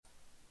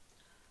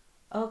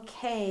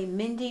Okay,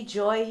 Mindy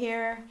Joy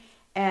here,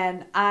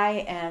 and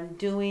I am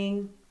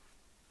doing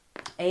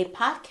a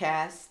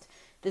podcast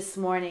this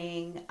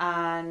morning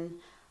on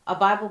a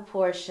Bible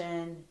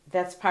portion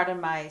that's part of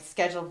my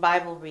scheduled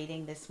Bible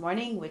reading this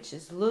morning, which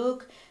is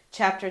Luke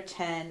chapter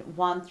 10,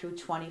 1 through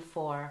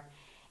 24.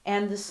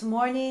 And this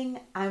morning,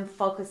 I'm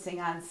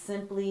focusing on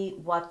simply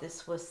what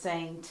this was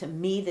saying to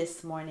me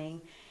this morning,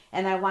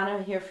 and I want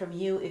to hear from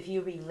you if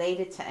you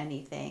related to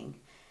anything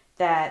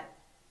that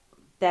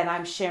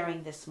I'm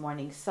sharing this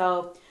morning.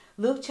 So,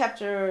 Luke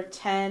chapter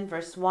 10,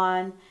 verse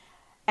 1.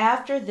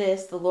 After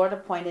this, the Lord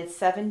appointed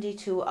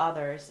 72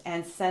 others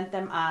and sent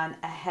them on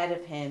ahead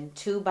of him,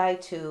 two by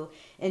two,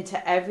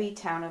 into every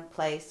town and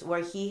place where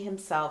he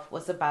himself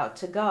was about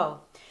to go.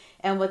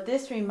 And what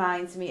this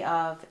reminds me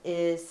of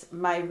is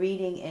my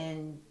reading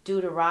in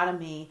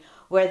Deuteronomy,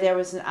 where there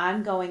was an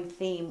ongoing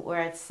theme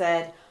where it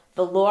said,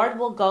 "The Lord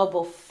will go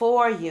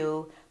before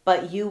you,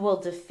 but you will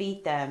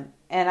defeat them."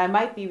 And I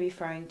might be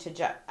referring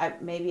to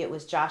maybe it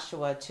was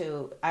Joshua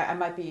too. I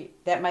might be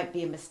that might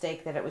be a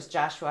mistake that it was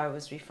Joshua I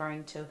was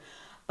referring to,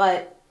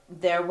 but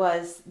there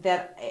was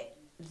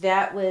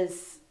that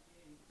was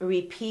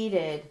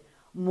repeated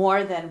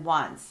more than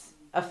once,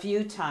 a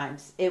few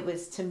times. It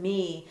was to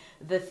me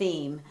the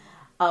theme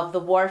of the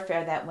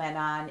warfare that went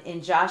on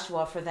in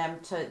Joshua for them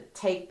to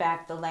take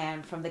back the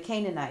land from the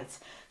Canaanites.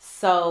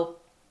 So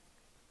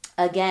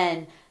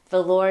again,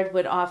 the Lord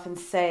would often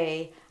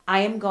say, "I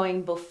am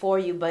going before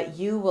you, but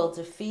you will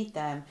defeat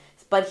them."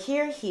 But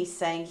here he's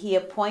saying he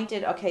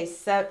appointed,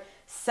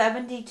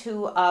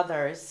 72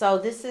 others. So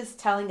this is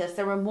telling us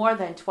there were more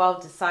than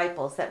 12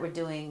 disciples that were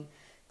doing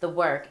the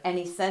work. And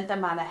he sent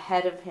them on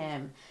ahead of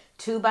him,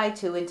 two by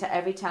two, into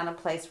every town and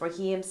place where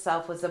he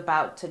himself was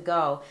about to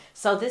go.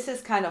 So this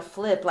is kind of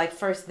flipped, like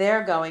first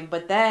they're going,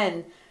 but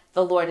then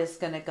the Lord is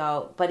going to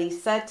go. But he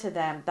said to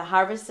them, "The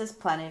harvest is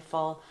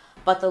plentiful,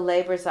 but the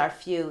laborers are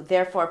few.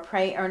 Therefore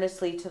pray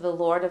earnestly to the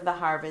Lord of the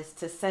harvest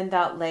to send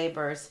out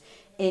laborers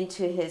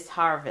into his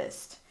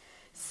harvest."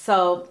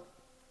 So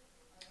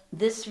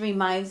this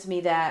reminds me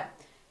that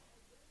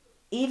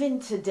even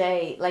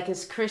today, like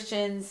as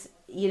Christians,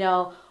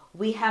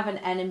 we have an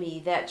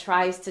enemy that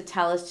tries to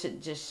tell us to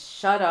just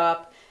shut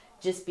up,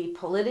 just be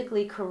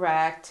politically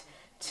correct,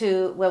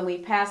 to when we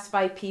pass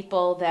by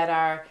people that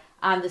are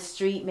on the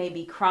street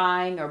maybe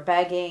crying or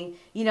begging,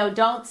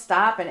 don't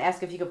stop and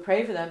ask if you could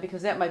pray for them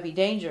because that might be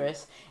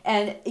dangerous.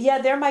 And yeah,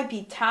 there might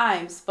be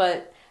times,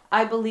 but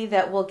I believe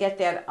that we'll get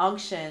that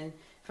unction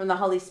from the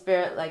Holy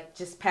Spirit, like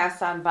just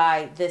pass on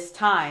by this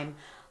time.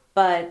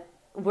 But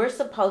we're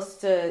supposed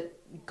to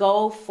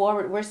go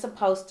forward. We're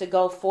supposed to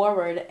go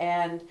forward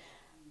and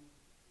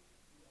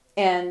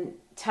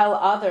tell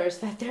others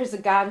that there's a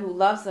God who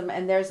loves them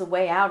and there's a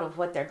way out of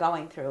what they're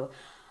going through.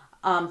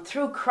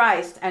 Through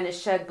Christ and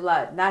his shed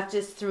blood, not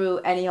just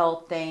through any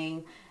old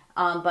thing,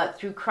 but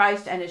through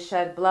Christ and his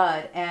shed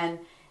blood. And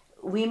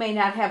we may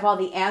not have all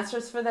the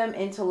answers for them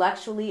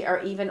intellectually or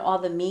even all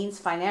the means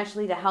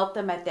financially to help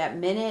them at that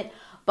minute,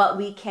 but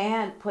we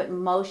can put in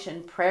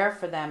motion prayer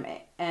for them.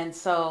 And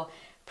so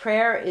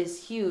prayer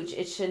is huge.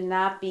 It should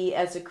not be,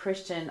 as a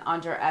Christian,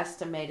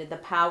 underestimated, the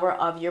power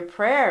of your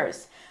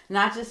prayers,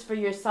 not just for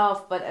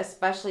yourself, but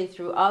especially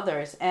through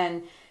others.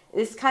 And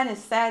it's kind of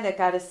sad that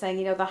God is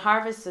saying, the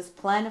harvest is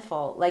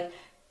plentiful. Like,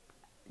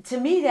 to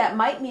me, that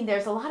might mean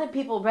there's a lot of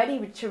people ready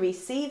to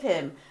receive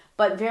him,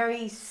 but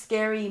very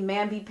scary,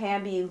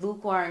 mamby-pamby,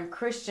 lukewarm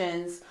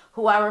Christians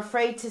who are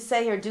afraid to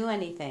say or do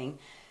anything.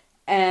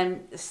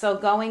 And so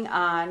going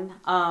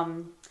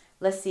on,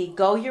 let's see,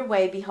 "Go your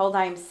way, behold,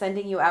 I am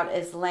sending you out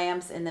as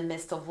lambs in the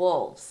midst of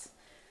wolves."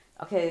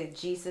 Okay,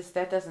 Jesus,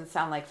 that doesn't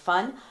sound like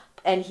fun.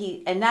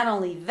 And not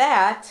only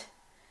that,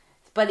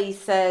 but he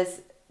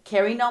says,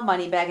 carry no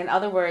money bag. In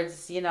other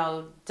words,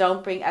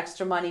 don't bring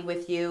extra money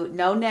with you.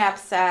 No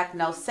knapsack,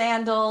 no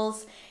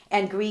sandals,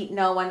 and greet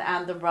no one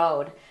on the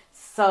road.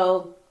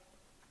 So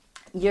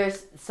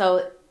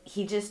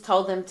he just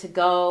told them to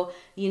go,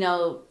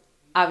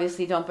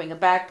 obviously don't bring a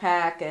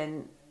backpack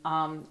and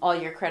all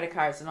your credit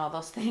cards and all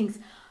those things.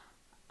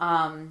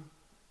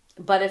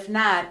 But if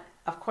not,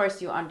 of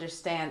course you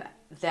understand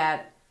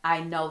that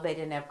I know they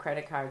didn't have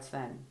credit cards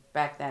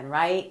back then,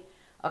 right?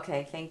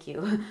 Okay, thank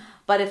you.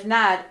 But if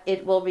not,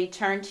 it will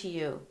return to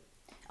you.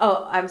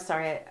 Oh, I'm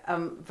sorry.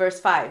 Verse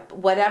 5.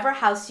 "Whatever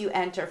house you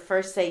enter,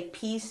 first say,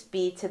 'Peace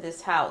be to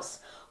this house.'"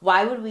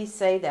 Why would we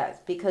say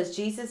that? Because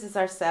Jesus is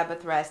our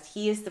Sabbath rest.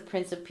 He is the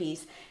Prince of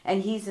Peace.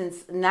 And he's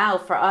now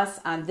for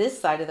us on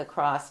this side of the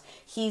cross.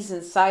 He's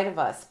inside of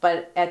us.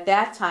 But at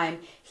that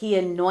time, he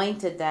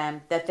anointed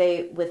them that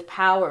they, with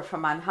power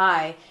from on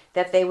high,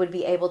 that they would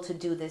be able to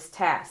do this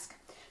task.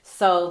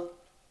 So,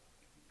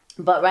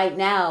 but right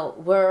now,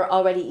 we're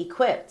already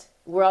equipped.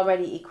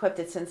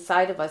 It's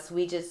inside of us.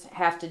 We just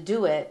have to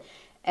do it.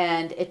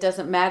 And it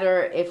doesn't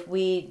matter if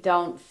we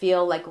don't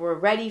feel like we're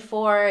ready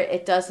for it.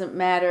 It doesn't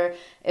matter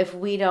if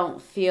we don't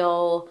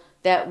feel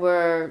that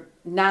we're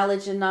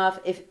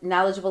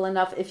knowledgeable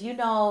enough. If you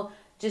know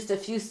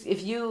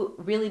if you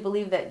really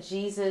believe that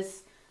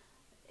Jesus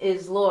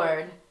is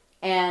Lord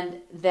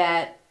and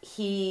that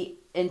he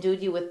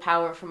endued you with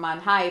power from on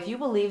high. If you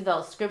believe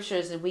those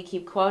scriptures and we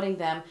keep quoting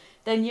them,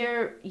 then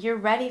you're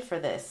ready for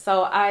this.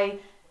 So I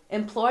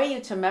implore you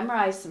to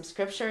memorize some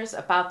scriptures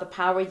about the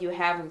power you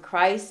have in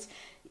Christ.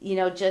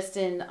 Just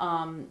in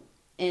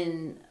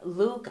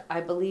Luke,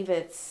 I believe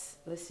it's,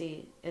 let's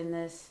see,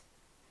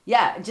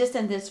 just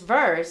in this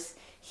verse,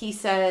 he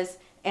says,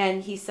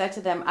 and he said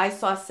to them, I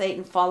saw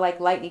Satan fall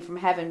like lightning from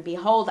heaven.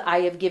 Behold,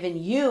 I have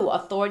given you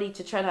authority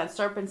to tread on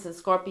serpents and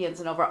scorpions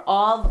and over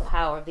all the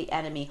power of the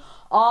enemy.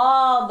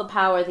 All the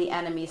power of the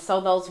enemy.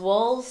 So those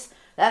wolves,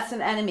 that's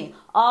an enemy.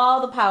 All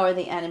the power of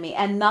the enemy,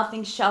 and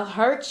nothing shall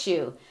hurt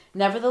you.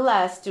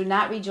 Nevertheless, do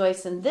not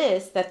rejoice in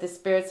this, that the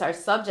spirits are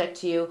subject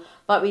to you,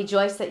 but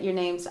rejoice that your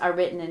names are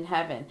written in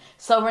heaven.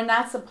 So we're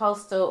not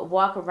supposed to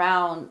walk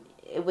around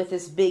with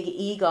this big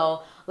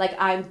ego like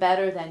I'm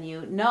better than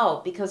you.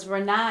 No, because we're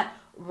not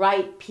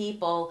right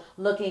people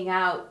looking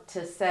out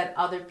to set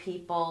other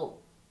people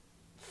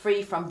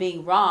free from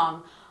being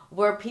wrong.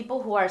 We're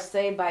people who are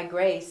saved by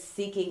grace,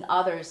 seeking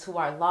others who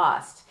are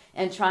lost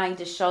and trying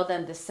to show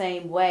them the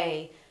same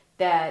way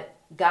that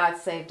God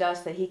saved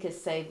us, that he could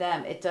save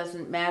them. It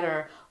doesn't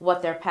matter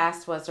what their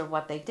past was or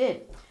what they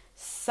did.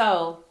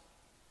 So,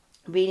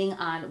 reading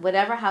on,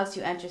 whatever house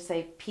you enter,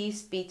 say,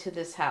 peace be to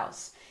this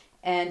house.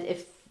 And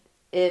if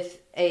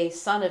a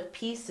son of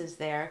peace is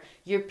there,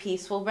 your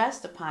peace will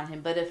rest upon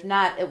him. But if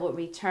not, it will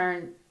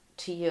return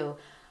to you.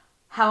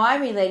 How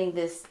I'm relating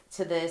this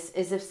to this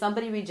is if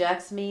somebody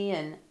rejects me,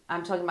 and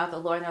I'm talking about the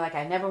Lord, and they're like,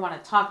 I never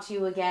want to talk to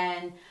you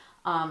again.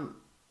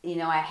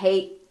 I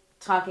hate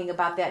talking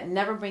about that.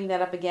 Never bring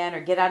that up again,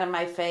 or get out of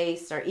my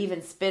face, or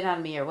even spit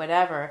on me, or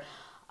whatever.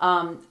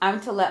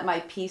 I'm to let my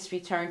peace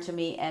return to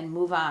me and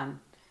move on.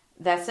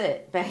 That's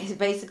it.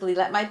 Basically,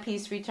 let my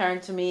peace return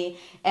to me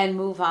and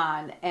move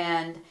on.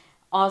 And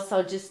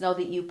also just know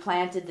that you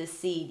planted the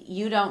seed.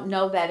 You don't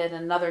know that at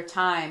another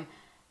time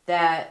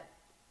that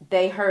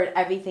they heard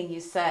everything you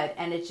said,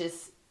 and it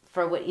just,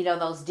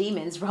 those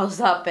demons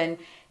rose up and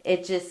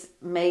it just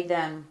made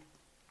them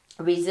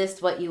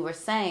resist what you were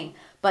saying.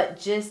 But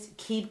just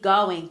keep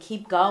going,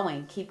 keep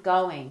going, keep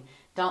going.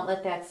 Don't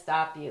let that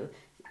stop you.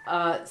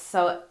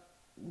 So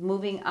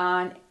moving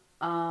on,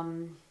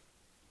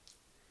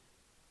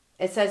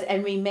 it says,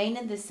 and remain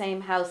in the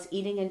same house,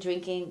 eating and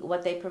drinking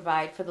what they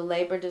provide, for the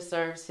labor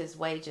deserves his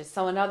wages.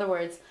 So in other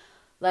words,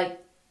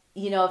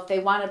 if they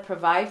want to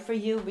provide for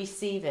you,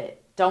 receive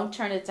it. Don't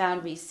turn it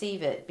down,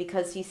 receive it,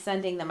 because he's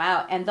sending them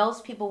out. And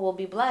those people will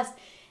be blessed.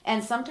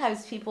 And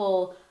sometimes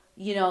people,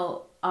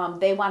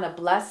 they want to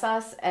bless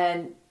us,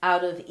 and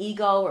out of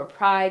ego or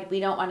pride, we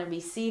don't want to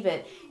receive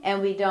it.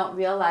 And we don't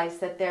realize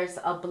that there's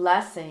a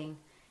blessing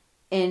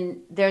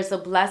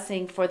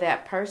for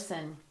that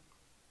person,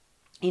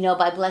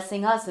 by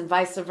blessing us, and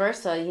vice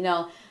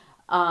versa.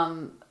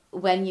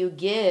 When you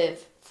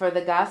give for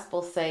the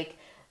gospel's sake,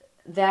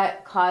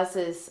 that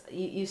causes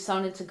you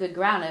sown into good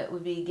ground. It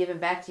would be given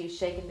back to you,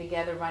 shaken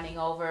together, running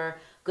over,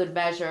 good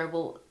measure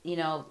will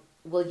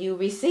you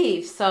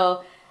receive.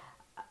 So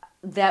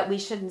that we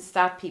shouldn't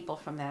stop people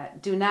from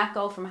that. Do not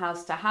go from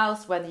house to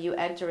house, whether you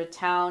enter a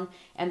town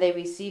and they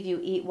receive you,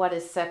 eat what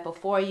is set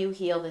before you,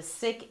 heal the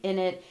sick in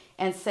it,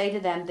 and say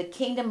to them, the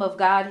kingdom of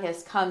God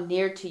has come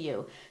near to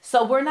you.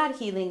 So we're not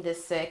healing the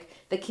sick.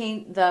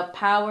 The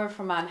power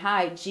from on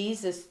high,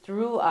 Jesus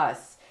through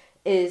us,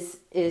 is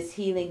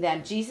healing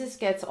them. Jesus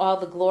gets all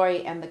the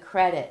glory and the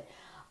credit.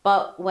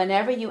 But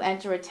whenever you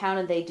enter a town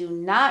and they do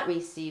not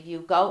receive you,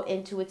 go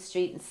into its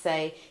street and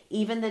say,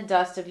 even the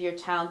dust of your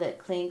town that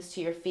clings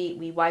to your feet,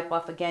 we wipe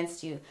off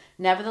against you.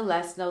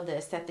 Nevertheless, know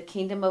this, that the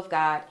kingdom of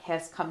God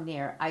has come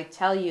near. I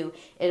tell you,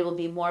 it will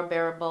be more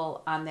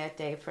bearable on that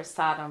day for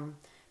Sodom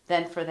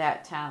than for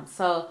that town.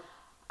 So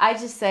I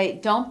just say,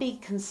 don't be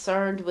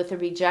concerned with the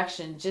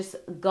rejection. Just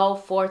go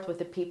forth with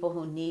the people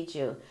who need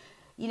you.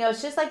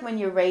 It's just like when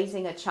you're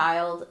raising a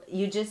child,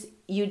 you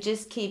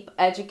just keep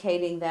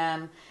educating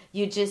them.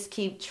 You just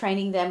keep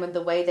training them in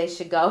the way they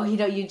should go.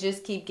 You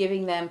just keep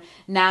giving them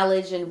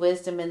knowledge and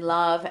wisdom and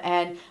love.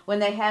 And when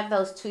they have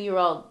those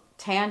 2-year-old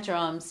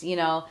tantrums, you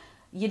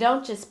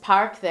don't just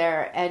park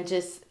there and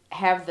just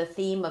have the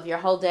theme of your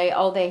whole day.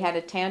 Oh, they had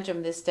a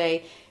tantrum this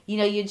day.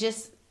 You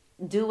just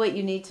do what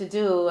you need to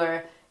do,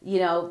 or,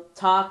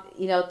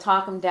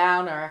 talk them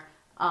down, or,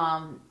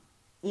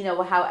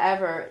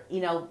 however,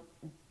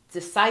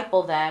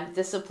 disciple them,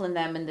 discipline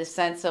them in the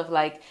sense of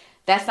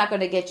that's not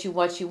going to get you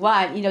what you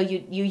want.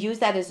 You use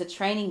that as a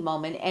training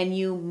moment, and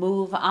you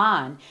move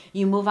on.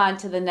 You move on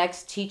to the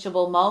next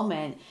teachable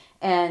moment.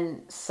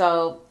 And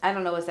so, I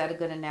don't know, is that a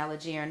good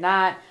analogy or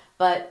not?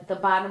 But the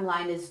bottom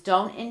line is,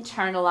 don't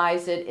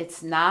internalize it.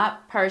 It's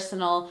not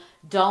personal.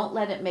 Don't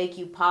let it make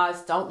you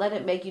pause. Don't let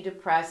it make you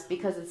depressed,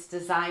 because it's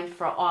designed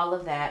for all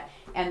of that.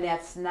 And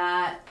that's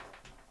not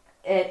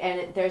it.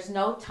 And there's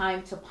no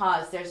time to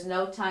pause. There's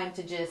no time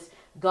to just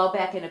go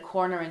back in a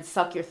corner and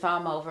suck your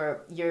thumb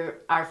over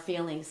our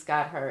feelings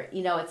got hurt.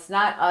 It's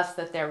not us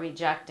that they're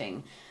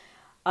rejecting.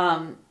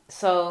 And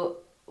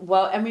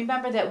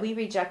remember that we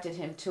rejected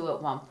him too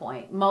at one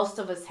point. Most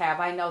of us have.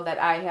 I know that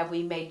I have.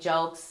 We made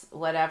jokes,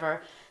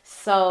 whatever.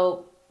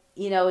 So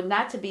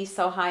not to be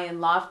so high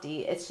and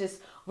lofty. It's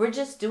just, we're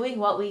just doing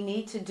what we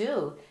need to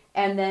do.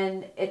 And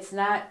then it's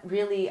not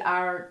really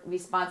our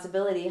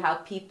responsibility how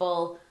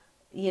people,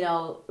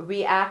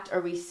 react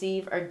or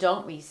receive or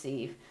don't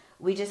receive.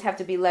 We just have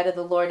to be led of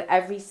the Lord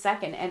every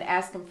second and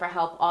ask him for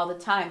help all the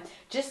time.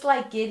 Just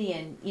like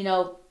Gideon,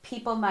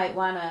 people might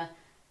want to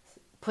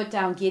put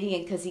down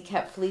Gideon because he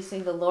kept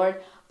fleecing the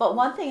Lord. But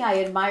one thing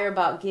I admire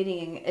about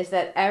Gideon is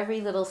that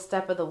every little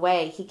step of the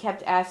way, he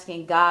kept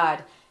asking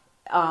God,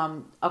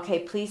 okay,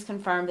 please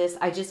confirm this.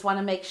 I just want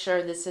to make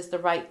sure this is the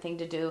right thing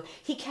to do.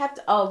 He kept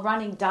a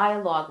running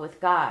dialogue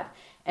with God.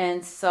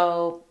 And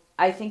so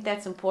I think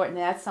that's important.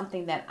 That's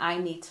something that I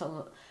need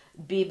to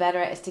be better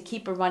at, is to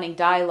keep a running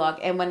dialogue.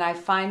 And when I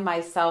find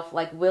myself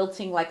like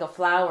wilting like a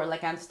flower,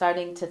 like I'm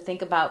starting to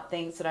think about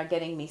things that are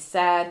getting me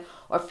sad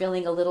or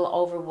feeling a little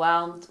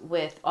overwhelmed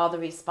with all the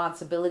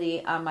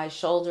responsibility on my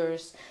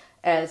shoulders,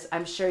 as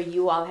I'm sure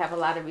you all have a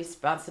lot of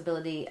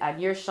responsibility on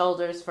your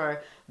shoulders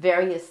for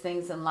various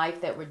things in life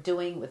that we're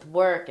doing with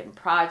work and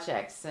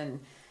projects and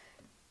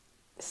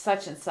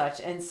such and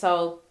such. And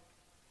so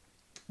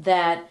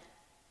that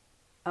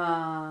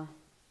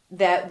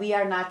we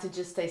are not to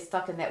just stay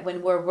stuck in that.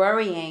 When we're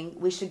worrying,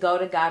 we should go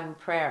to God in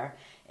prayer.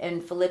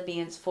 In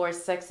Philippians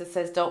 4:6, it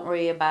says, don't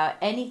worry about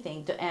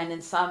anything. And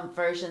in some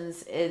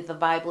versions in the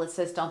Bible, it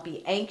says, don't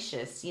be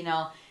anxious.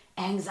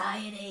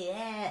 Anxiety.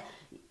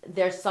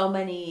 There's so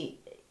many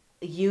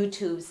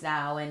YouTubes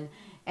now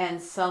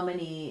and so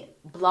many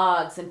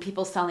blogs and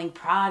people selling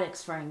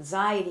products for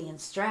anxiety and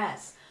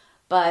stress.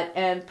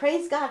 And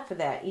praise God for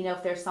that.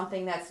 If there's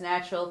something that's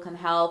natural, can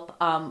help.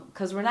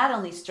 Because we're not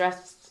only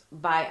stressed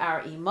by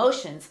our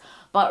emotions,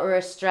 but we're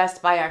stressed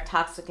by our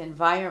toxic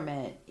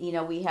environment. We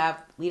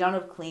don't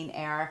have clean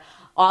air.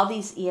 All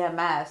these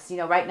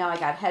EMFs, right now I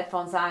got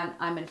headphones on.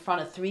 I'm in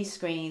front of 3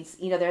 screens.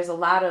 There's a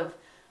lot of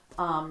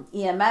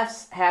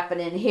EMFs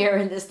happening here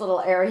in this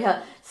little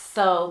area.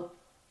 So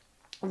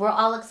we're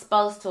all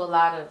exposed to a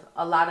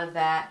lot of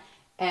that.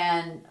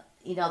 And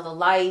the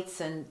lights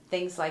and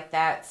things like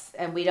that,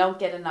 and we don't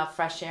get enough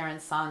fresh air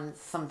and sun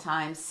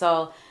sometimes.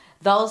 So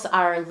those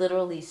are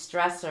literally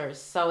stressors.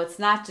 So it's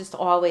not just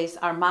always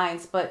our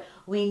minds, but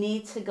we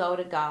need to go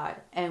to God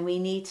and we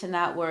need to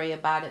not worry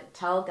about it.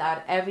 Tell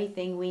God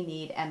everything we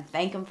need and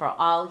thank him for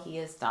all he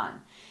has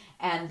done.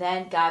 And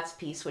then God's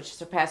peace, which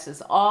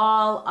surpasses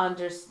all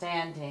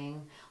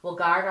understanding, will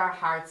guard our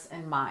hearts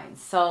and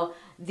minds. So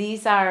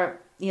these are,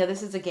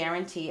 this is a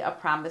guarantee, a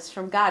promise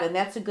from God. And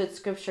that's a good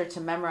scripture to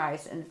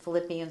memorize in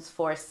Philippians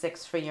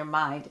 4:6 for your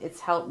mind. It's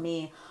helped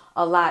me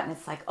a lot. And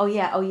it's like, oh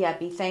yeah,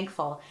 be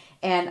thankful.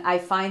 And I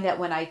find that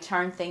when I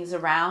turn things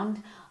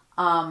around,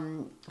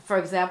 for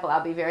example,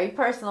 I'll be very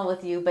personal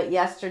with you, but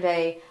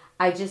yesterday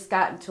I just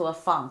got into a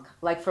funk,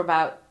 like for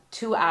about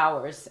 2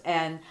 hours.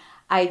 And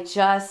I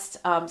just,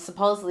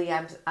 supposedly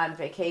I'm on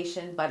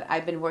vacation, but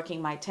I've been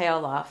working my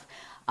tail off,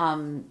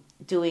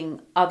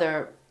 doing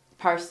other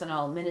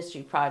personal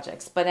ministry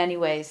projects. But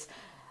anyways,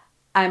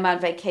 I'm on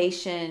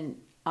vacation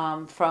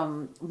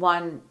from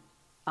one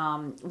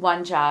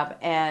job,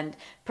 and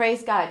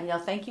praise God,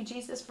 thank you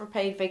Jesus for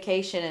paid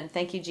vacation, and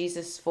thank you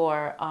Jesus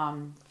for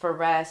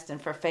rest and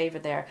for favor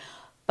there.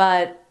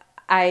 But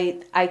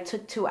I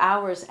took 2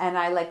 hours and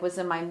I was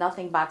in my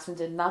nothing box and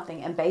did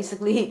nothing, and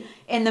basically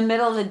in the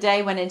middle of the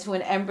day went into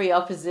an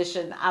embryo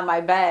position on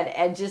my bed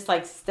and just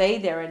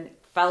stayed there and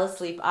fell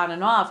asleep on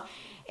and off.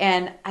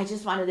 And I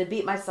just wanted to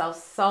beat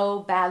myself so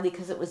badly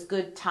because it was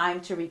good time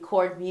to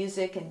record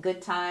music and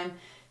good time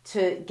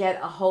to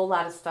get a whole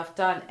lot of stuff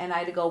done. And I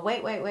had to go,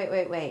 wait.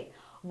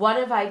 What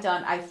have I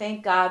done? I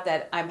thank God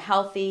that I'm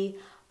healthy.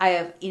 I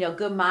have,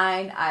 good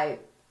mind.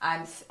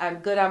 I'm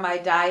good on my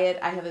diet.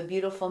 I have a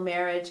beautiful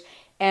marriage.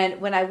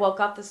 And when I woke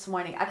up this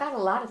morning, I got a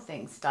lot of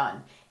things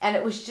done. And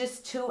it was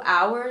just 2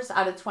 hours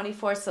out of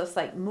 24. So it's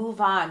like,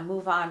 move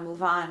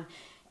on.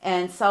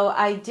 And so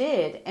I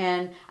did.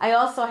 And I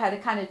also had to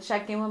kind of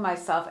check in with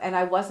myself, and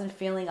I wasn't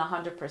feeling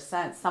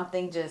 100%.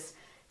 Something just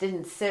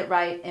didn't sit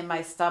right in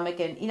my stomach.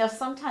 And,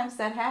 sometimes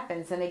that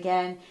happens. And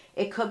again,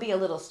 it could be a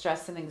little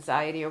stress and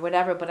anxiety or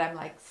whatever, but I'm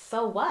like,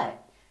 so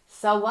what?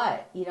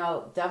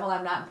 Devil,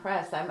 I'm not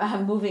impressed.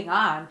 I'm moving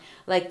on.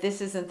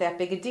 This isn't that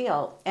big a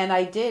deal. And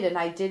I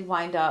did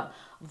wind up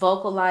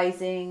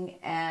vocalizing.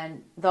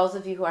 And those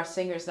of you who are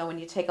singers know when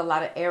you take a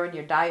lot of air in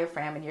your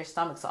diaphragm and your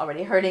stomach's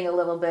already hurting a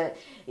little bit,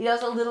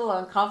 it's a little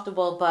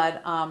uncomfortable,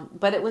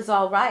 but it was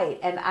all right.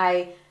 And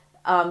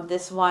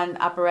this one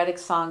operatic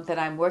song that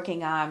I'm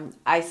working on,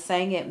 I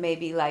sang it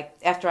maybe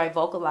after I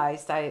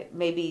vocalized, I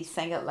maybe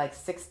sang it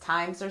 6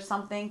 times or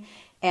something.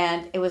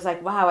 And it was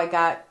like, wow, I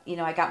got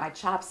my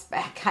chops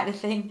back kind of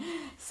thing.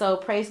 So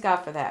praise God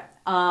for that.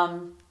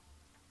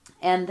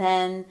 And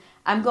then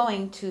I'm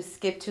going to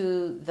skip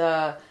to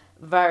the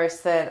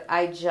verse that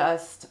I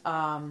just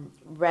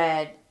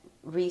read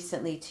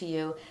recently to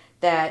you,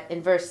 that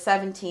in verse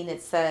 17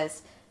 it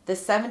says, the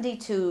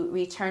 72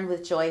 returned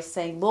with joy,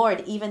 saying,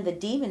 Lord, even the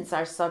demons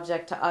are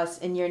subject to us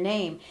in your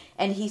name.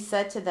 And he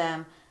said to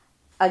them,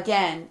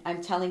 again,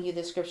 I'm telling you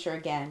the scripture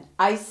again.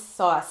 I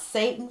saw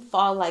Satan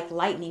fall like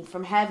lightning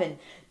from heaven.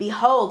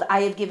 Behold,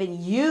 I have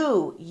given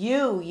you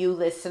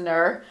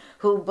listener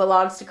who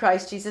belongs to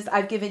Christ Jesus,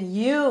 I've given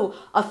you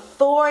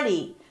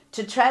authority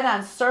to tread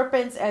on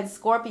serpents and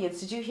scorpions.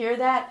 Did you hear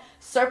that?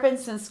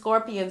 Serpents and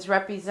scorpions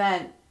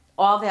represent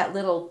all that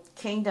little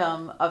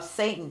kingdom of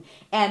Satan.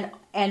 And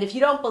if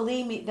you don't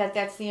believe me that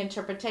that's the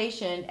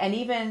interpretation, and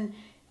even,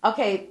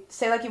 okay,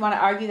 say like you want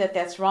to argue that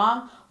that's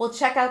wrong, well,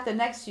 check out the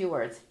next few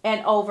words.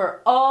 And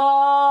over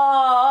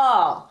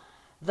all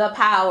the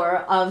power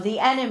of the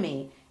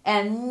enemy.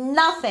 And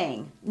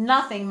nothing,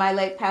 my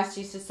late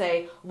pastor used to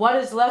say, what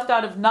is left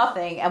out of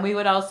nothing? And we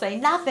would all say,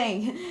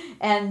 nothing.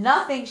 And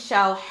nothing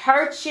shall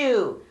hurt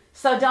you.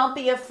 So don't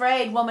be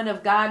afraid, woman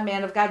of God,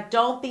 man of God.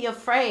 Don't be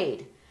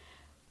afraid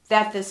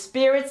that the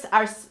spirits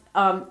are,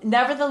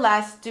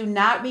 nevertheless, do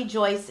not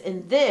rejoice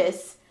in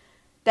this,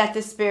 that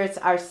the spirits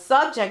are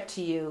subject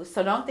to you.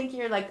 So don't think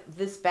you're like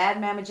this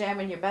bad mamma jamma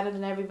and you're better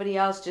than everybody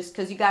else just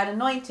because you got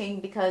anointing,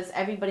 because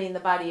everybody in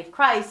the body of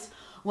Christ,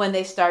 when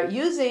they start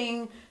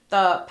using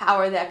the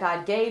power that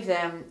God gave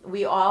them,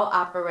 we all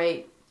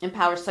operate in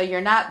power. So you're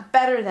not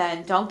better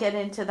than, don't get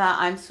into the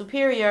I'm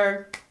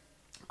superior,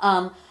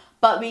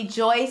 but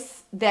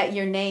rejoice that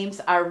your names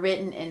are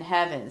written in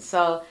heaven.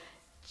 So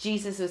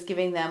Jesus was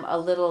giving them a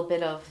little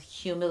bit of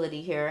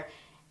humility here.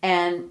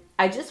 And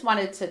I just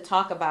wanted to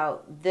talk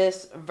about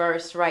this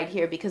verse right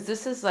here, because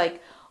this is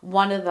like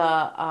one of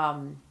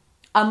the,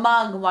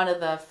 among one of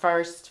the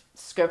first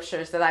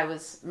scriptures that I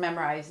was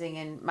memorizing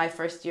in my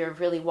first year of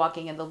really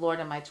walking in the Lord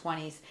in my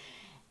 20s.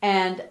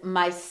 And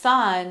my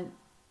son,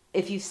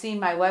 if you've seen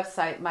my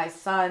website, my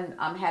son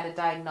had a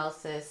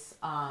diagnosis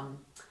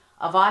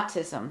of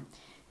autism.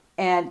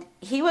 And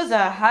he was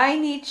a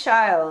high-need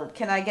child.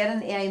 Can I get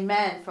an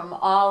amen from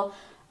all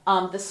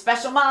the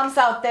special moms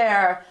out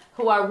there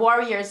who are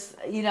warriors,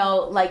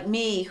 like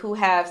me, who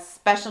have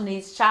special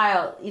needs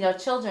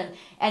children,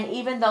 and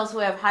even those who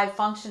have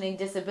high-functioning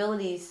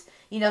disabilities.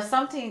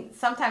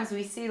 Sometimes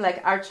we see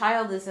like our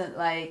child isn't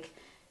like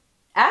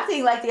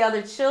acting like the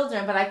other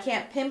children, but I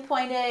can't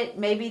pinpoint it.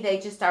 Maybe they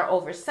just are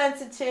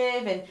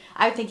oversensitive, and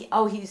I think,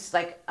 oh, he's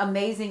like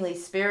amazingly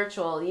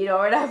spiritual, or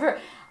whatever.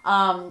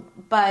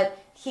 But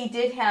he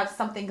did have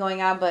something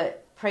going on,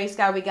 but praise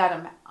God, we got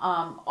him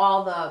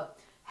all the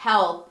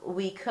help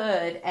we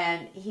could,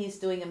 and he's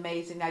doing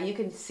amazing. Now you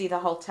can see the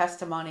whole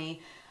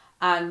testimony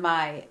on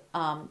my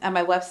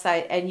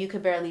website, and you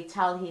could barely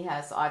tell he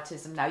has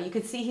autism. Now you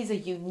could see he's a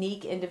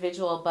unique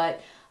individual,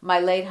 but my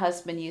late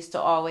husband used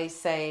to always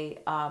say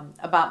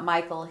about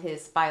Michael,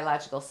 his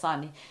biological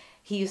son,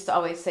 he used to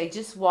always say,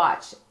 just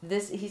watch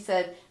this. He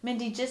said,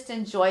 Mindy, just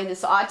enjoy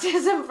this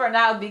autism for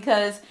now,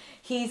 because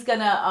he's going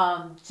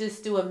to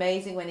just do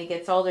amazing when he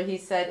gets older. He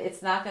said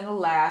it's not going to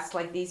last,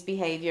 like these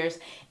behaviors,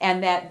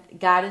 and that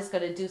God is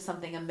going to do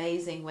something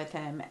amazing with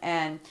him.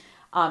 And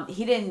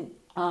he didn't,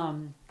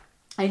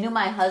 I knew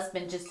my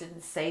husband just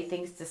didn't say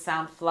things to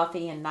sound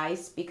fluffy and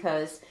nice,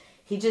 because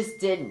he just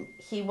didn't.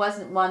 He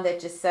wasn't one that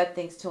just said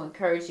things to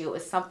encourage you. It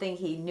was something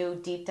he knew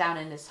deep down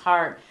in his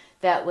heart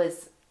that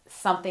was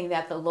something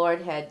that the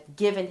Lord had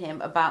given him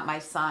about my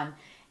son.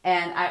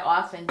 And I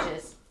often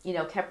just,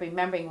 kept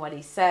remembering what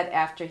he said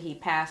after he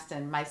passed,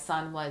 and my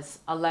son was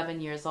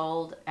 11 years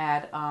old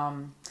at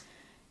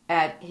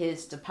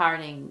his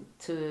departing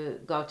to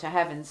go to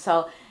heaven.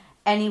 So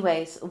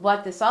anyways,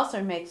 what this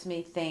also makes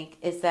me think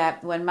is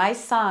that when my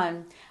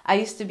son, I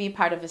used to be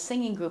part of a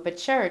singing group at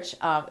church.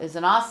 It was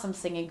an awesome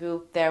singing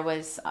group. There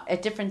was,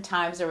 at different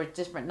times, there were a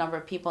different number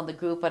of people in the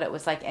group, but it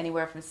was like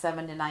anywhere from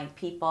 7 to 9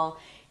 people.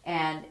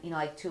 And,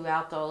 like 2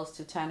 altos,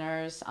 2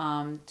 tenors,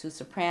 2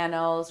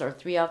 sopranos, or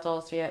 3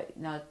 altos,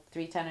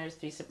 3 tenors,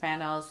 3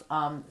 sopranos,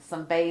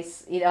 some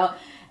bass,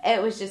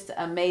 It was just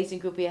an amazing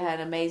group. We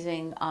had an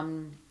amazing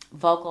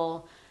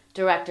vocal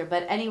director.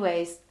 But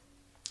anyways,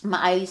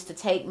 I used to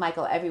take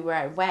Michael everywhere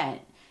I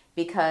went,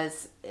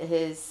 because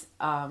his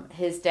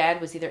dad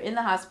was either in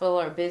the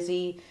hospital or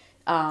busy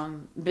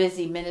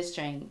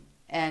ministering,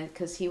 and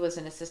because he was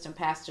an assistant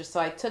pastor. So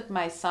I took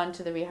my son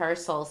to the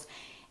rehearsals,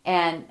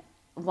 and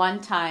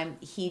one time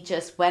he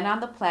just went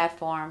on the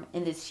platform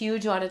in this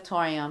huge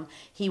auditorium.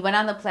 He went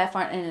on the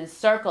platform, and in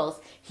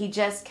circles he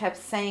just kept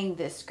saying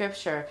this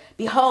scripture,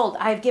 behold,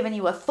 I have given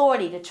you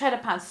authority to tread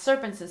upon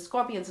serpents and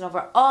scorpions and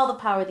over all the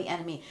power of the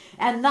enemy,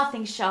 and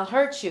nothing shall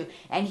hurt you.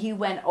 And he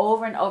went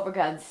over and over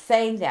again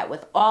saying that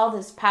with all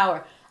this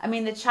power. I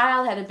mean, the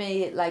child had to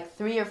be like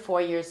 3 or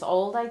 4 years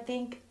old, I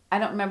think. I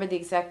don't remember the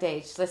exact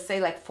age. Let's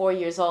say like 4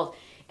 years old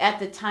at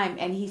the time.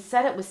 And he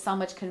said it with so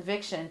much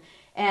conviction.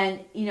 And,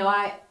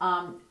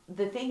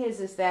 the thing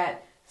is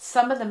that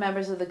some of the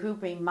members of the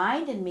group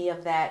reminded me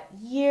of that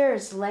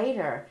years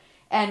later.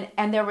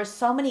 And there were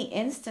so many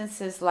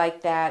instances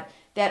like that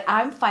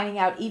I'm finding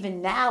out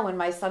even now, when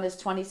my son is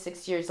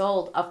 26 years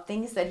old, of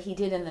things that he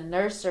did in the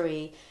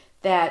nursery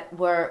that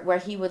were where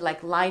he would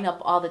like line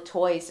up all the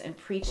toys and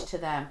preach to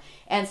them.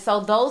 And so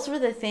those were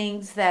the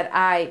things that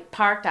I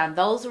parked on.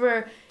 Those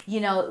were,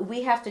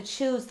 we have to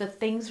choose the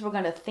things we're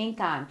going to think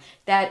on.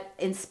 That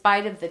in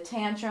spite of the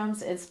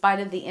tantrums, in spite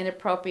of the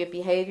inappropriate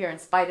behavior, in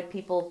spite of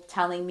people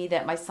telling me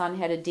that my son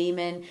had a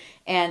demon,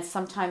 and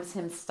sometimes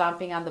him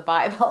stomping on the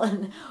Bible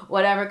and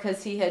whatever,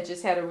 because he had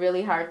just had a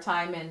really hard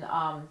time in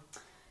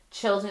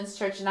children's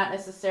church, not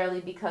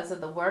necessarily because of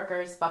the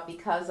workers, but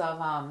because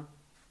of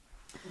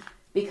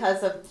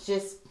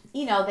just,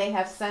 they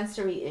have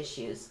sensory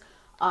issues.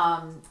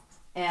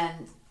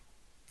 And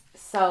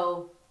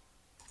so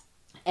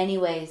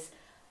anyways,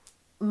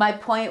 my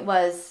point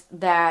was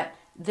that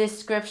this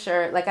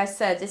scripture, like I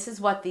said, this is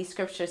what these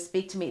scriptures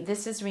speak to me.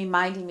 This is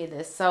reminding me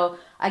this. So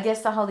I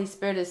guess the Holy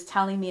Spirit is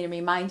telling me and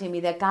reminding me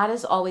that God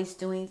is always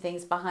doing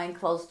things behind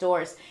closed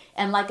doors.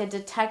 And like a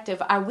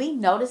detective, are we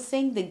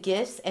noticing the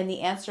gifts and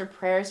the answered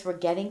prayers we're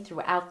getting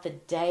throughout the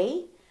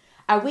day?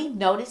 Are we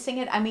noticing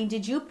it? I mean,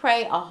 did you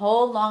pray a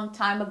whole long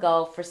time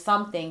ago for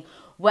something,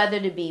 whether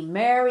to be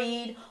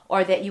married,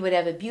 or that you would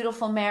have a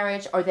beautiful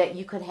marriage, or that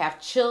you could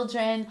have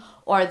children,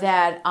 or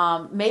that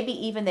maybe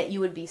even that you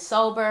would be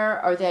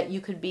sober, or that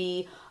you could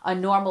be a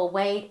normal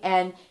weight?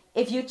 And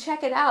if you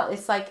check it out,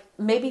 it's like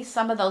maybe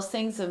some of those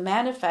things have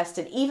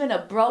manifested. Even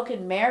a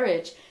broken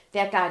marriage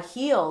that got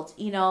healed,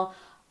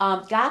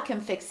 God can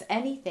fix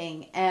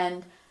anything.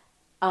 And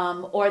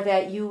or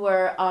that you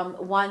were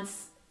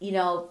once,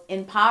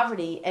 in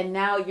poverty, and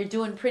now you're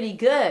doing pretty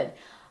good.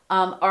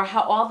 Or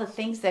how all the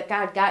things that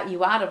God got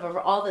you out of, or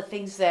all the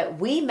things that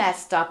we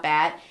messed up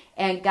at,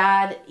 and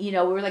God, we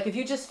were like, if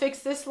you just fix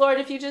this, Lord,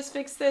 if you just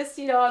fix this,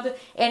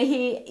 and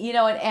He,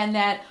 and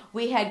that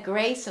we had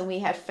grace and we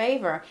had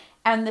favor.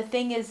 And the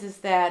thing is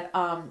that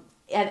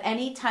at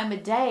any time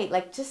of day,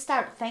 like, just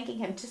start thanking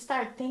Him, just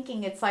start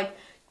thinking. It's like,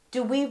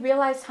 do we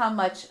realize how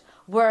much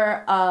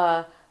we're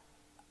a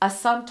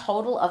sum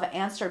total of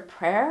answered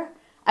prayer?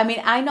 I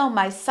mean, I know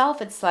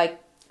myself, it's like,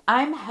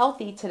 I'm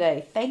healthy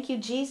today. Thank you,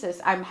 Jesus.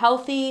 I'm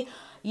healthy.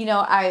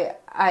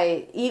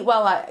 I eat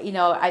well.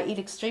 I eat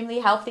extremely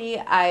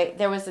healthy.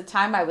 There was a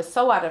time I was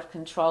so out of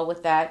control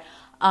with that,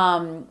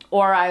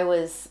 or I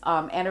was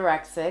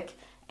anorexic.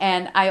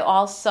 And I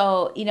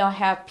also,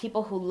 have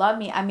people who love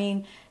me. I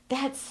mean,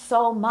 that's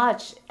so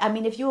much. I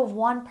mean, if you have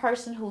one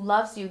person who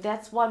loves you,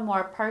 that's one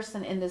more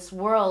person in this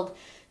world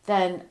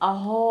than a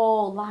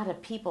whole lot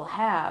of people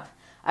have.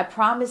 I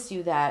promise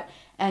you that.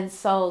 And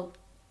so,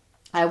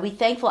 are we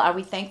thankful? Are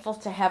we thankful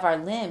to have our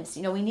limbs?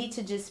 We need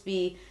to just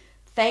be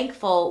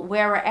thankful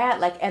where we're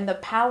at, and the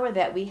power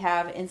that we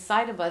have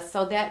inside of us.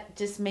 So that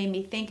just made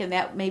me think, and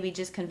that maybe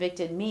just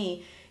convicted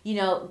me.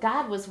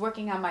 God was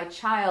working on my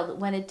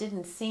child when it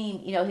didn't seem,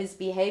 his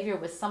behavior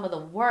was some of the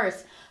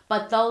worst.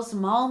 But those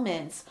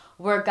moments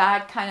where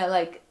God kind of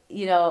like,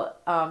 He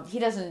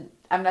doesn't,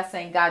 I'm not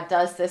saying God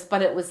does this,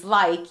 but it was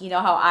like,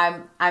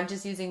 how I'm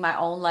just using my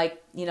own,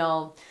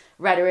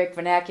 rhetoric,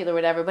 vernacular,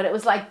 whatever, but it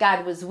was like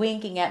God was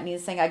winking at me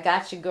and saying, I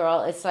got you,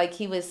 girl. It's like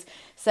He was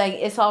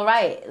saying, it's all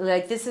right.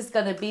 Like, this is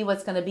going to be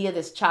what's going to be of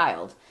this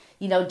child.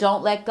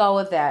 Don't let go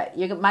of that.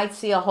 You might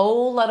see a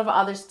whole lot of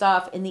other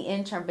stuff in the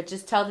interim, but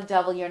just tell the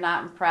devil you're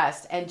not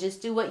impressed, and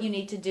just do what you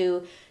need to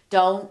do.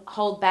 Don't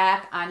hold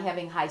back on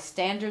having high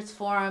standards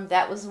for him.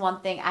 That was one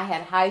thing. I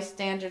had high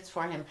standards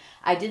for him.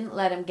 I didn't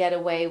let him get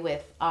away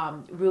with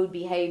rude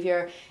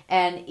behavior.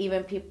 And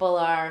even people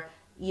are,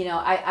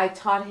 I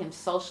taught him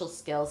social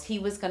skills. He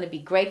was going to be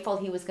grateful.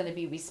 He was going to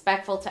be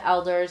respectful to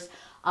elders.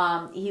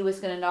 He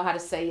was going to know how to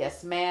say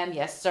yes, ma'am,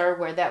 yes, sir,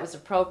 where that was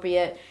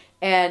appropriate.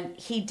 And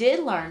he did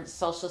learn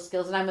social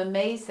skills. And I'm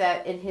amazed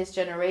that in his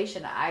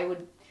generation, I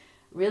would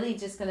really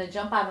just going to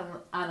jump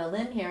out on a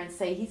limb here and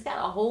say he's got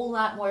a whole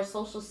lot more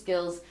social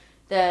skills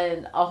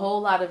than a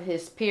whole lot of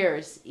his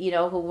peers,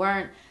 who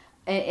weren't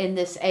in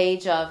this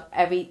age of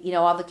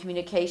all the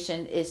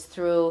communication is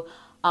through,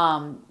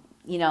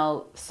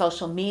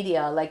 social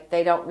media. Like,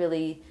 they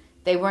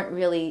weren't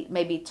really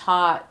maybe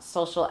taught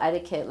social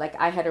etiquette. Like,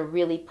 I had to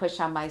really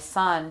push on my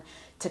son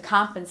to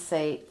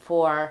compensate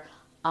for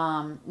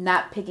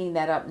not picking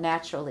that up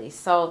naturally.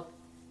 So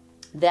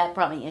that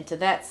brought me into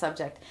that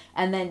subject.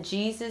 And then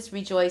Jesus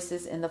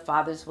rejoices in the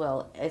Father's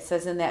will. It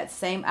says, in that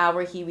same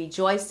hour He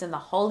rejoiced in the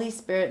Holy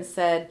Spirit and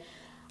said,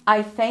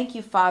 I thank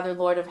you, Father,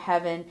 Lord of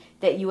heaven,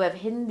 that you have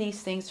hidden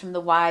these things from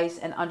the wise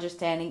and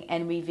understanding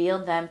and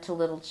revealed them to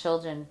little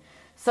children.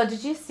 So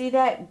did you see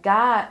that?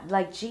 God,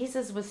 like,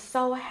 Jesus was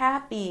so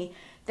happy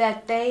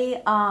that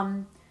they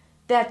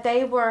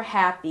were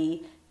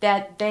happy,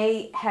 that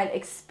they had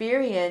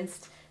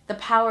experienced the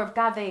power of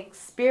God. They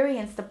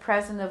experienced the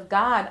presence of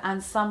God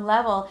on some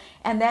level,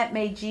 and that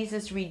made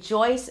Jesus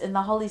rejoice in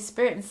the Holy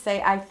Spirit and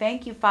say, I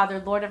thank you, Father,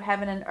 Lord of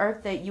heaven and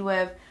earth, that you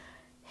have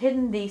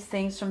hidden these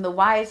things from the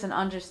wise and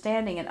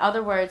understanding. In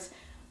other words,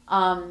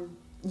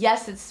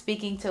 yes, it's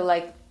speaking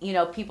to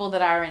people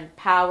that are in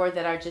power,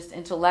 that are just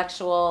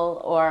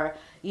intellectual or,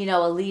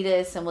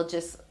 elitist, and will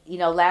just,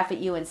 laugh at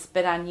you and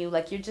spit on you.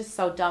 Like, you're just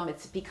so dumb.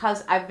 It's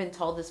because I've been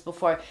told this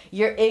before.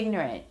 You're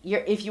ignorant.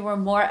 If you were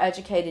more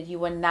educated, you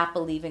would not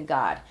believe in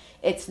God.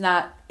 It's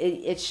not,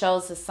 it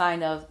shows a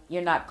sign of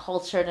you're not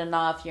cultured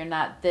enough. You're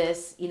not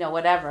this,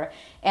 whatever.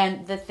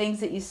 And the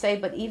things that you say,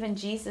 but even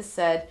Jesus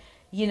said,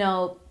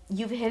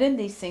 you've hidden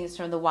these things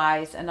from the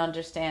wise and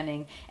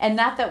understanding. And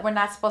not that we're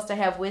not supposed to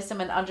have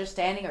wisdom and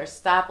understanding or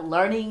stop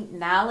learning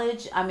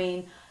knowledge. I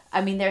mean,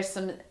 there's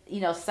some,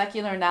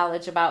 secular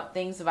knowledge about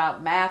things,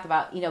 about math,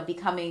 about,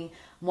 becoming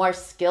more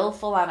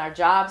skillful on our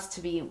jobs to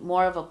be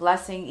more of a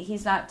blessing.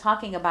 He's not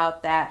talking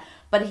about that,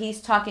 but he's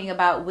talking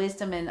about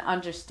wisdom and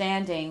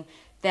understanding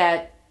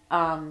that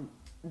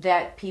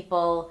that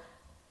people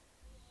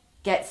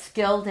get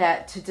skilled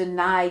at to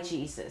deny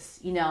Jesus,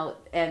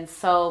 and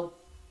so,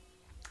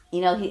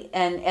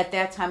 and at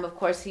that time, of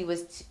course, he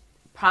was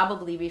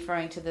probably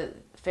referring to the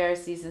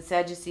Pharisees and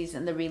Sadducees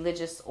and the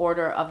religious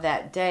order of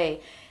that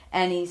day.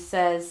 And he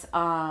says,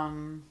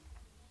 and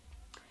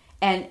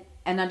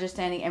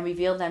understanding and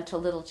reveal them to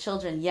little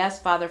children.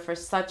 Yes, Father, for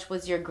such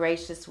was your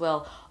gracious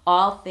will.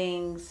 All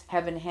things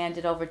have been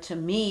handed over to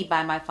me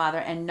by my Father,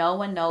 and no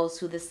one knows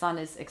who the Son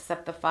is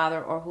except the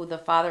Father, or who the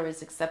Father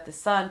is except the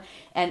Son,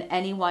 and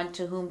anyone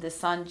to whom the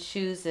Son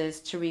chooses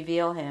to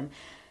reveal him.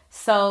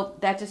 So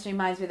that just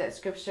reminds me of that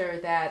scripture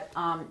that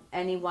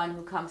anyone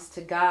who comes to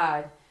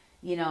God,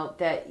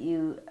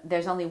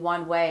 there's only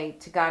one way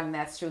to God, and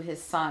that's through his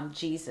Son,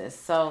 Jesus.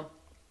 So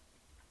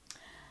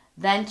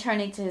then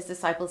turning to his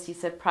disciples, he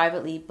said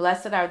privately,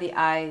 blessed are the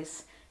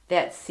eyes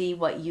that see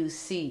what you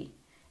see.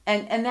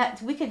 And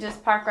that we could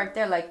just park right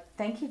there, like,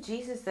 thank you,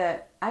 Jesus,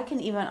 that I can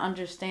even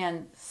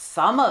understand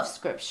some of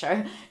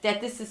Scripture, that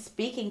this is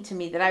speaking to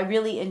me, that I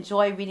really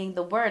enjoy reading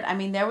the Word. I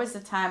mean, there was a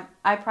time,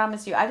 I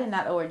promise you, I did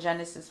not know where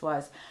Genesis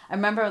was. I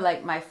remember,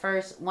 like,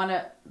 one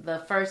of the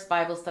first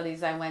Bible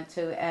studies I went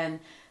to,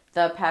 and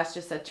the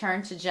pastor said,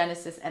 turn to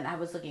Genesis, and I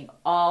was looking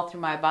all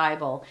through my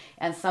Bible,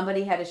 and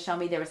somebody had to show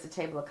me there was a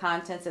table of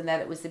contents and that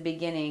it was the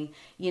beginning,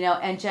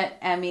 and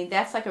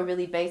that's like a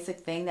really basic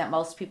thing that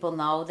most people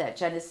know, that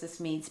Genesis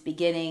means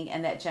beginning,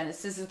 and that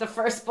Genesis is the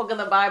first book of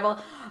the Bible.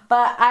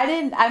 But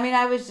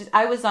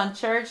I was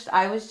unchurched,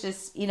 I was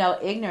just,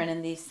 ignorant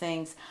in these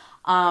things,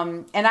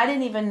 and I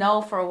didn't even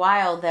know for a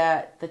while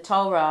that the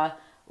Torah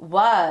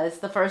was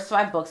the first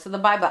 5 books of the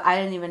Bible. I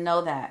didn't even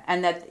know that.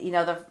 And that,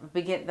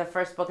 the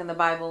first book in the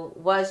Bible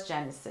was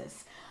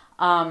Genesis.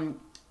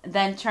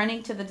 Then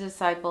turning to the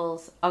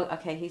disciples,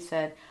 he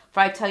said, for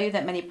I tell you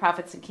that many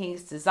prophets and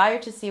kings desire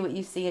to see what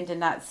you see and did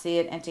not see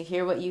it, and to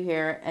hear what you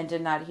hear and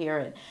did not hear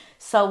it.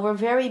 So we're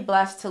very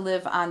blessed to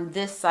live on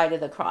this side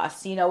of the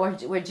cross,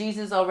 where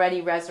Jesus already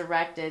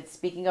resurrected.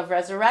 Speaking of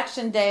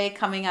Resurrection Day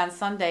coming on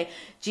Sunday,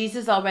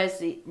 Jesus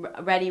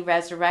already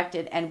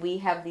resurrected, and we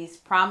have these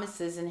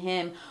promises in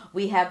him.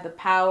 We have the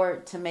power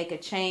to make a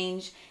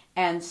change,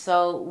 and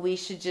so we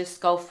should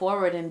just go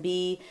forward and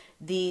be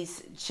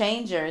these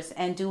changers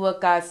and do what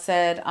God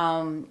said.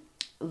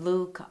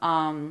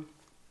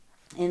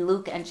 In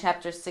Luke and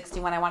chapter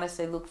 61, I want to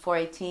say Luke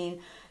 4:18,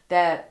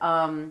 that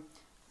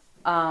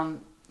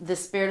the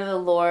Spirit of the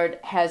Lord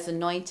has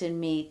anointed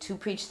me to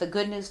preach the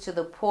good news to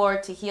the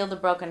poor, to heal the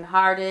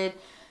brokenhearted,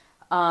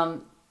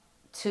 to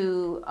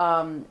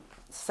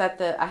set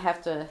the,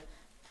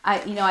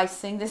 I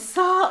sing this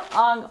song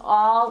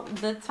all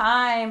the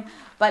time,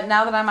 but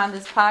now that I'm on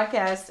this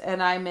podcast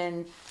and I'm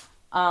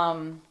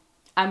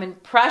in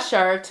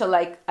pressure to,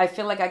 like, I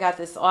feel like I got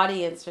this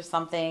audience or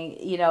something,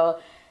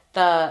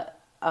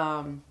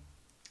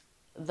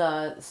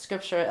 the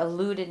scripture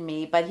eluded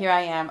me, but here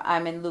I am.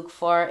 I'm in Luke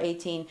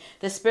 4:18.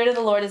 The Spirit of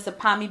the Lord is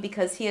upon me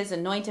because he has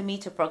anointed me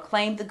to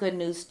proclaim the good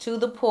news to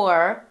the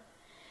poor.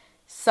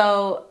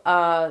 So,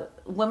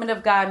 women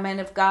of God, men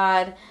of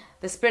God,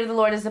 the Spirit of the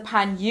Lord is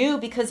upon you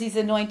because he's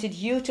anointed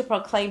you to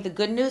proclaim the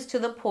good news to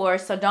the poor.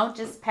 So don't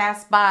just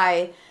pass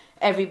by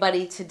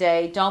everybody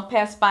today. Don't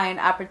pass by an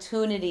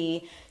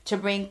opportunity to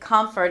bring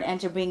comfort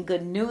and to bring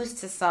good news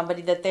to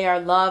somebody, that they are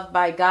loved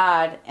by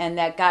God and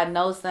that God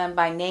knows them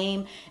by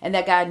name and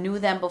that God knew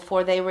them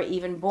before they were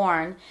even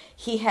born.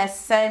 He has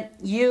sent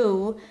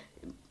you,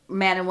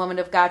 man and woman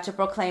of God, to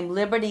proclaim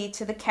liberty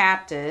to the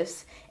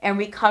captives and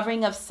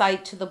recovering of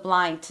sight to the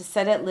blind, to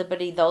set at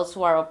liberty those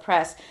who are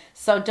oppressed.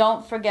 So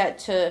don't forget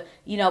to,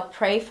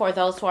 pray for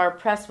those who are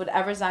oppressed,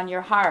 whatever's on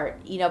your heart,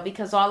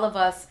 because all of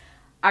us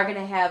are going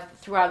to have,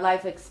 through our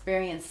life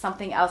experience,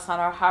 something else on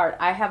our heart.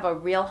 I have a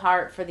real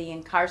heart for the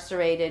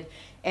incarcerated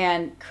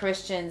and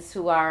Christians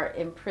who are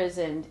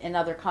imprisoned in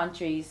other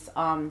countries.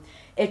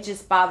 It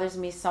just bothers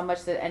me so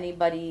much that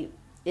anybody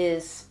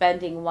is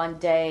spending one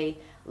day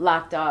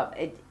locked up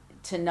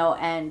to no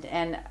end.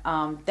 And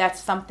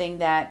that's something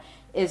that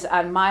is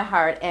on my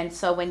heart. And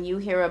so when you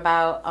hear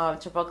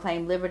about to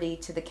proclaim liberty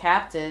to the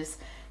captives,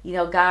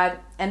 God,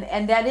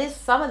 and that is,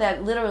 some of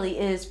that literally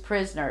is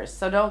prisoners.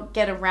 So don't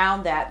get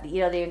around that,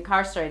 the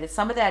incarcerated.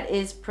 Some of that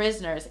is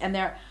prisoners.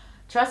 And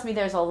trust me,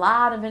 there's a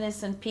lot of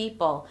innocent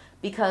people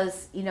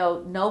because,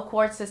 no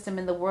court system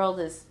in the world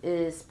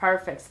is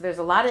perfect. So there's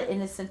a lot of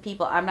innocent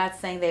people. I'm not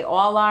saying they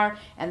all are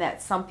and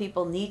that some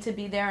people need to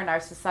be there and our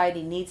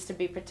society needs to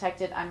be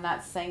protected. I'm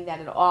not saying that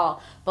at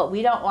all. But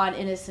we don't want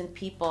innocent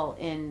people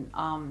in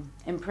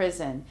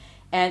prison.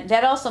 And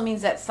that also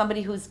means that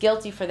somebody who's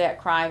guilty for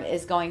that crime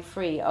is going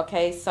free,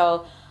 okay?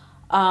 So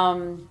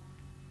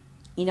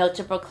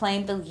to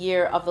proclaim the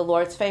year of the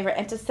Lord's favor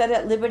and to set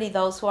at liberty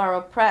those who are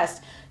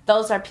oppressed.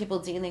 Those are people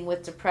dealing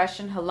with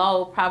depression.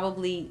 Hello,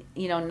 probably,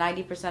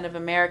 90% of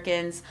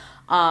Americans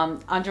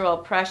under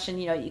oppression.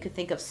 You could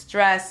think of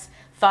stress,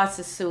 thoughts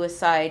of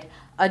suicide,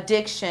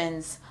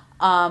 addictions,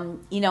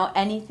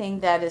 anything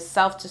that is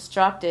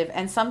self-destructive.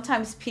 And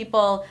sometimes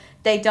people,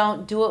 they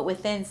don't do it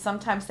within.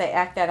 Sometimes they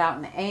act that out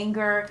in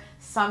anger.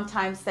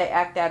 Sometimes they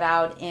act that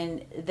out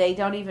in,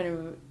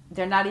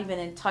 they're not even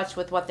in touch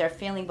with what they're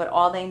feeling, but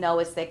all they know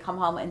is they come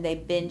home and they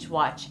binge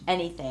watch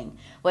anything.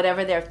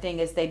 Whatever their thing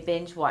is, they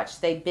binge watch.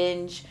 They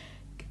binge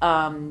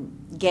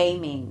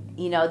gaming.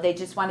 They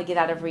just want to get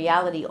out of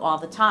reality all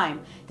the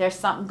time. There's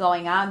something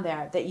going on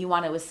there that you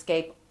want to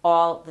escape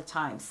all the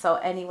time. So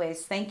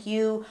anyways, thank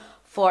you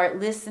for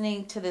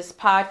listening to this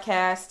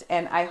podcast,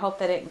 and I hope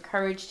that it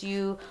encouraged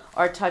you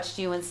or touched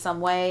you in some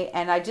way.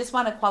 And I just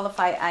want to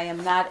qualify, I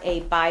am not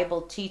a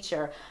Bible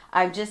teacher.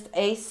 I'm just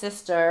a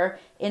sister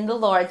in the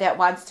Lord that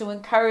wants to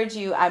encourage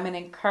you. I'm an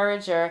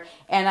encourager,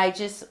 and I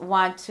just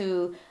want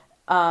to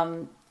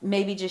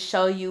maybe just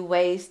show you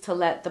ways to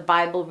let the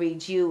Bible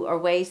read you, or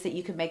ways that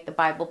you can make the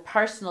Bible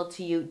personal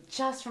to you,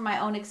 just from my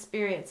own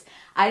experience.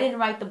 I didn't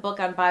write the book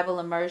on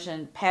Bible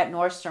immersion. Pat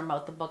Nordstrom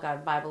wrote the book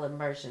on Bible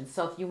immersion.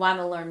 So if you want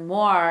to learn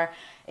more,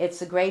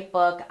 it's a great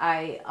book.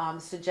 I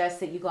suggest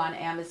that you go on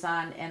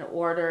Amazon and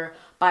order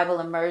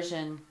Bible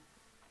immersion.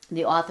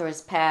 The author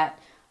is Pat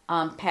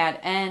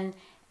N.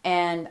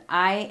 And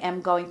I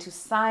am going to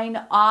sign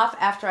off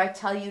after I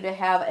tell you to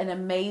have an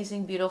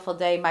amazing, beautiful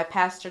day. My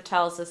pastor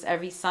tells us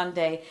every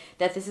Sunday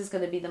that this is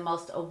going to be the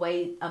most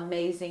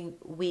amazing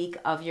week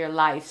of your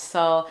life.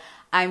 So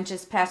I'm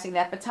just passing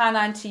that baton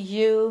on to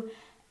you,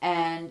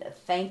 and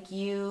thank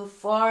you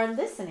for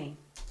listening.